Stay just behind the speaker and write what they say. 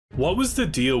What was the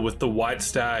deal with the white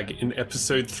stag in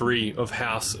episode 3 of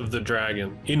House of the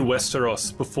Dragon? In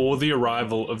Westeros, before the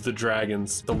arrival of the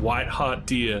dragons, the white hart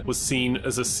deer was seen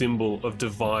as a symbol of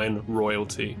divine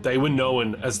royalty. They were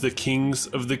known as the kings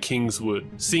of the Kingswood.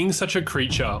 Seeing such a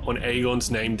creature on Aegon's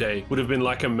name day would have been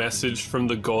like a message from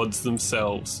the gods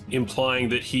themselves, implying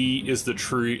that he is the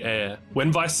true heir.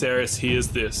 When Viserys hears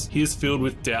this, he is filled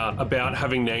with doubt about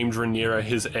having named Rhaenyra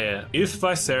his heir. If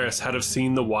Viserys had have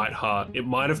seen the white hart, it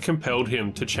might have compelled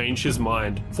him to change his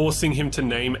mind, forcing him to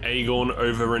name Aegon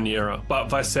over Rhaenyra. But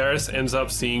Viserys ends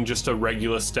up seeing just a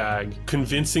regular stag,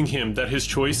 convincing him that his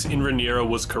choice in Rhaenyra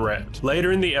was correct.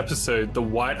 Later in the episode, the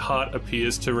white hart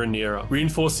appears to Rhaenyra,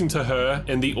 reinforcing to her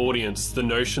and the audience the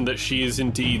notion that she is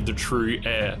indeed the true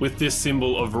heir, with this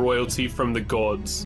symbol of royalty from the gods.